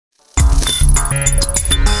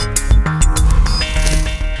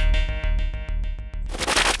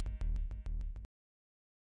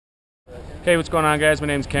Hey, what's going on, guys? My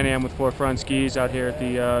name's Kenny. I'm with Forefront Skis out here at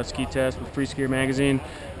the ski test with Freeskier magazine,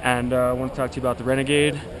 and I want to talk to you about the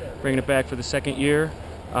Renegade, bringing it back for the second year.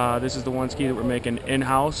 This is the one ski that we're making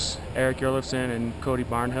in-house. Eric Yerlifson and Cody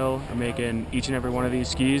Barnhill are making each and every one of these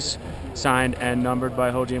skis, signed and numbered by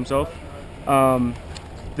Hoji himself.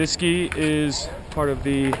 This ski is part of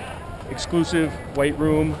the exclusive White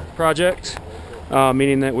Room project,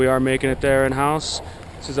 meaning that we are making it there in-house.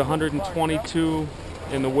 This is 122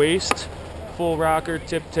 in the waist, full rocker,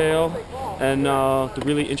 tip tail, and the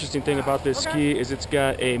really interesting thing about this ski is it's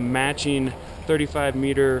got a matching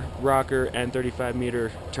 35-meter rocker and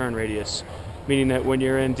 35-meter turn radius, meaning that when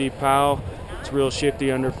you're in deep pow, it's real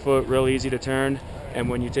shifty underfoot, real easy to turn, and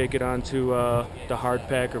when you take it onto the hard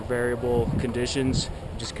pack or variable conditions,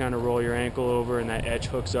 you just kind of roll your ankle over and that edge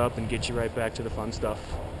hooks up and gets you right back to the fun stuff.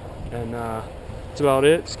 And that's about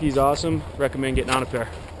it. Ski's awesome. Recommend getting on a pair.